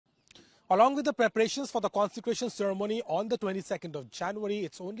Along with the preparations for the consecration ceremony on the 22nd of January,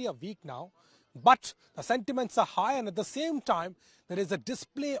 it's only a week now, but the sentiments are high, and at the same time, there is a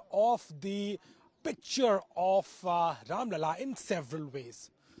display of the picture of Ramlalla in several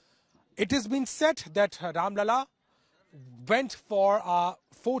ways. It has been said that Ramlalla went for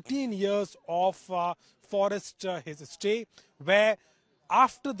 14 years of forest his stay, where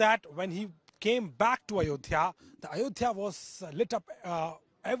after that, when he came back to Ayodhya, the Ayodhya was lit up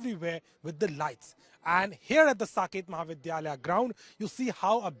everywhere with the lights. And here at the Saket Mahavidyalaya ground, you see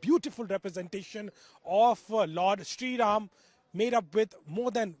how a beautiful representation of Lord Sriram, made up with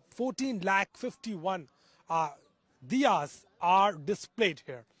more than 14,51,000 Diyas, are displayed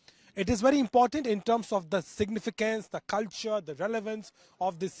here. It is very important in terms of the significance, the culture, the relevance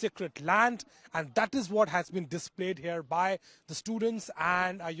of this sacred land, and that is what has been displayed here by the students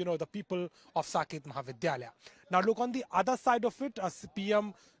and the people of Saket Mahavidyalaya. Now look on the other side of it,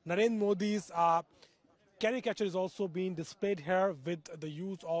 PM Narendra Modi's caricature is also being displayed here with the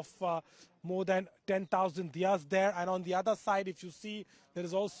use of more than 10,000 diyas there, and on the other side, if you see, there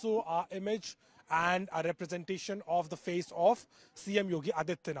is also an image and a representation of the face of CM Yogi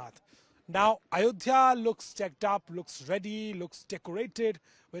Adityanath. Now, Ayodhya looks checked up, looks ready, looks decorated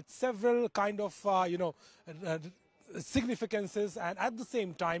with several kind of, significances, and at the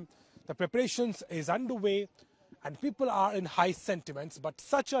same time, the preparations is underway and people are in high sentiments. But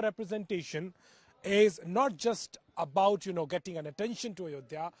such a representation is not just about, getting an attention to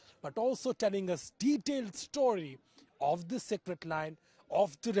Ayodhya, but also telling us detailed story of this sacred land,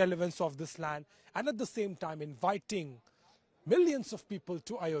 of the relevance of this land, and at the same time inviting millions of people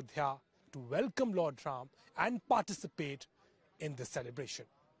to Ayodhya to welcome Lord Ram and participate in this celebration.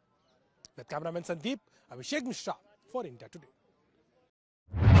 With cameraman Sandeep, Abhishek Mishra for India Today.